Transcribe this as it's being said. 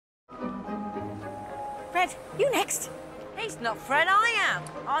Fred, you next. He's not Fred, I am.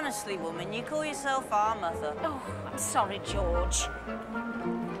 Honestly, woman, you call yourself our mother. Oh, I'm sorry, George.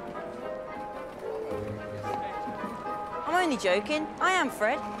 I'm only joking. I am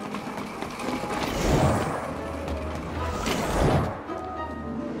Fred.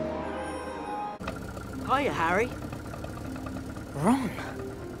 Hiya, Harry. Ron,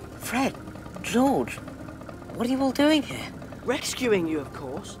 Fred, George, what are you all doing here? Rescuing you, of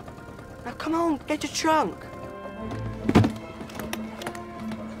course. Now, come on, get your trunk.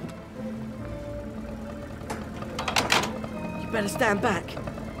 You better stand back.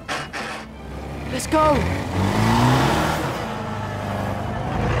 Let's go.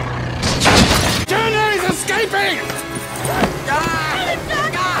 Turner is escaping!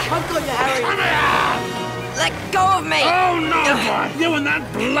 I've got you, Harry. Come here! Let go of me! Oh, no, boy! You and that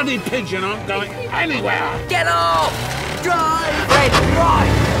bloody pigeon aren't going anywhere! Get off! Drive! Fred,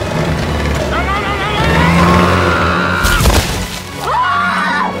 right! No, no, no, no, no!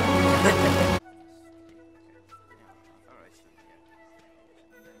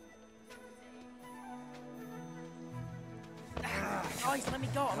 Guys, let me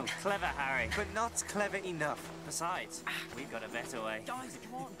go. Oh, clever, Harry. But not clever enough. Besides, we've got a better way. Guys,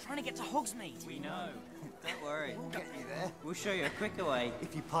 come on, I'm trying to get to Hogsmeade. We know. Don't worry. We'll get you there. We'll show you a quicker way.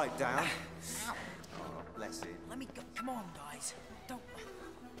 If you pipe down. Oh, bless him. Let me go. Come on, guys. Don't...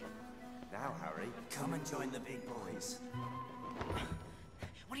 Now, Harry, come and join the big boys.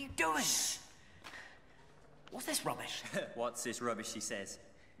 What are you doing? What's this rubbish? What's this rubbish, he says?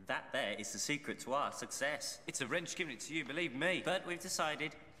 That there is the secret to our success. It's a wrench giving it to you, believe me. But we've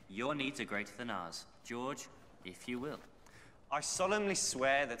decided your needs are greater than ours. George, if you will. I solemnly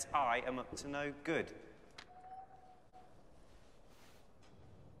swear that I am up to no good.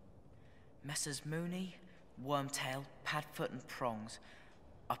 Messrs. Mooney, Wormtail, Padfoot and Prongs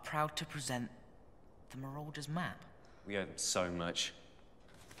are proud to present the Marauders map. We owe them so much.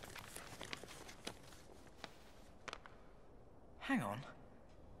 Hang on.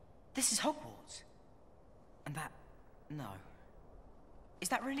 This is Hogwarts. And that... no. Is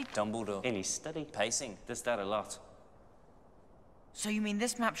that really... Dumbledore, in his study, pacing, does that a lot. So you mean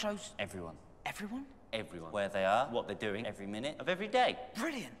this map shows... Everyone. everyone? Everyone. Where they are, what they're doing, every minute of every day.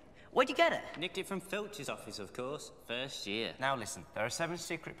 Brilliant. Where'd you get it? Nicked it from Filch's office, of course. First year. Now listen, there are 7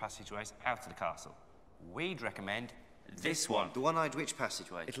 secret passageways out of the castle. We'd recommend this one. The one-eyed witch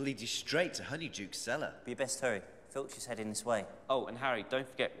passageway. It'll lead you straight to Honeyduke's cellar. Be best hurry. Filch is heading this way. Oh, and Harry, don't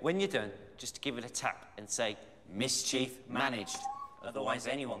forget, when you're done, just give it a tap and say, Mischief managed. Otherwise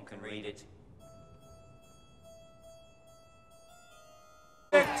anyone can read it.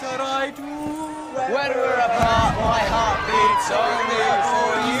 When we're apart, my heart beats only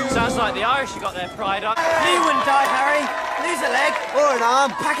for you. Sounds like the Irish you got their pride up. You wouldn't die, Harry. Lose a leg or an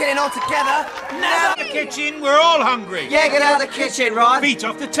arm, pack it in all together. Never. The kitchen, we're all hungry. Yeah, get out of the kitchen, right? Feet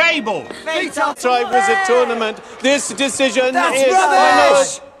off the table. Feet off. Triwizard Tournament. This decision That's is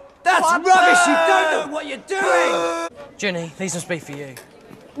rubbish. final. That's rubbish. You don't know what you're doing. Ginny, these must be for you.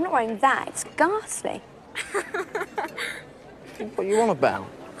 I'm not wearing that. It's ghastly. What are you on about?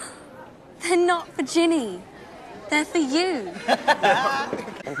 They're not for Ginny. They're for you.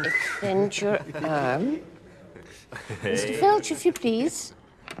 Extend your arm. Mr. Filch, if you please.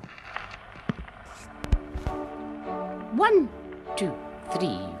 1, 2, 3.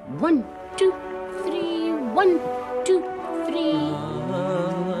 1, 2, 3. 1, 2, 3.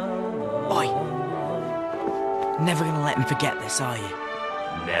 Boy. Never gonna let him forget this, are you?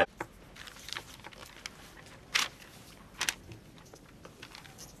 Never.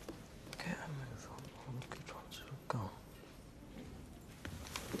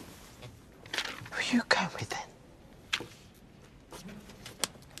 You go with then.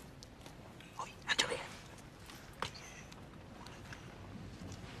 Oi, Antonio.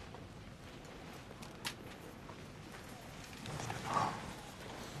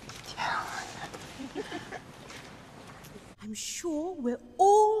 I'm sure we're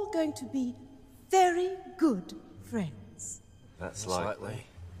all going to be very good friends. That's likely.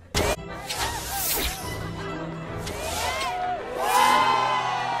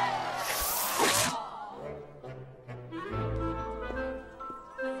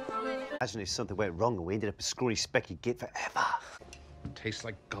 Imagine if something went wrong and we ended up a scrawny, specky git forever. Tastes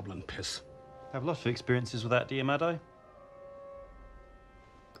like goblin piss. I've lots of experiences with that, dear Maddo.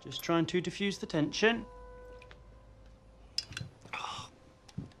 Just trying to diffuse the tension.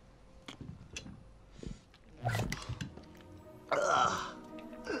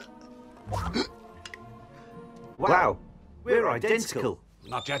 Wow, we're identical.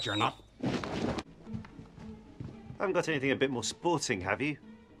 Not yet, you're not. Haven't got anything a bit more sporting, have you?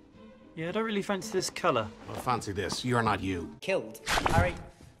 Yeah, I don't really fancy this colour. I fancy this. You're not you. Killed. Harry,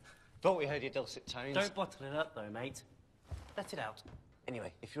 thought we heard your dulcet tones. Don't bottle it up, though, mate. Let it out.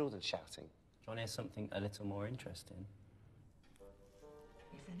 Anyway, if you're all done shouting... Do you want to hear something a little more interesting?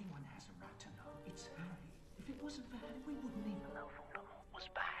 If anyone has a right to know, it's Harry. If it wasn't for Harry, we wouldn't even know Voldemort was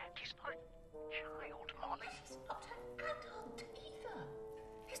bad. He's not a child, Molly. He's not an adult either.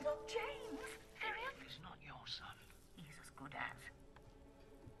 He's not James. Sirius. He's not your son. He's as good as.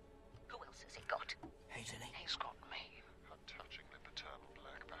 Who else has he got? Hey, Ginny. He's got me. Untouchingly paternal,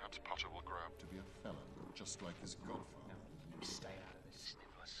 Black. Perhaps Potter will grow up to be a felon, just like his godfather. Stay out of this,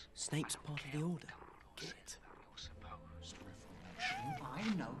 Sniffles. Snape's part of the Order. Get it? Your supposed reformation. I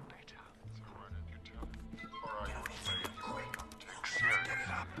know better. So why didn't you tell me? Or are you afraid you will not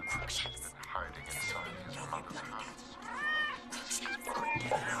take seriously? He's been hiding inside his mother's house.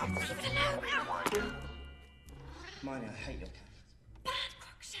 Hermione, I hate your cat. Bad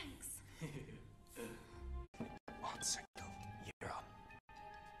Crookshanks. On single. You're on.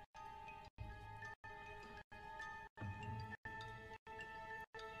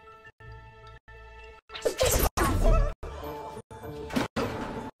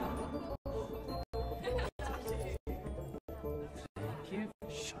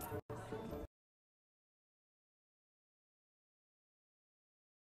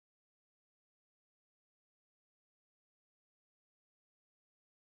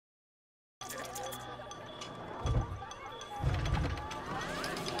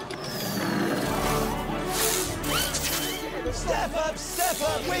 Step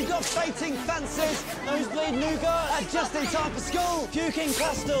up! We've got fainting fancies, nosebleed nougat, and just in time for school, puking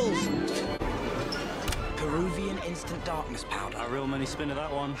pastels. Peruvian instant darkness powder. A real money spinner,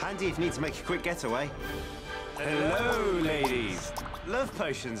 that one. Handy if you need to make a quick getaway. Hello, ladies. Love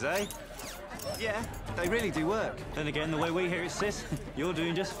potions, eh? Yeah, they really do work. Then again, the way we hear it, sis, you're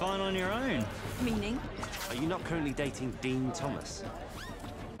doing just fine on your own. Meaning? Are you not currently dating Dean Thomas?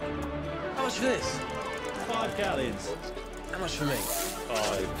 How much for this? 5 galleons. How much for me?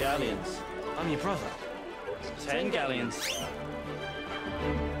 5 galleons. I'm your brother. 10 galleons.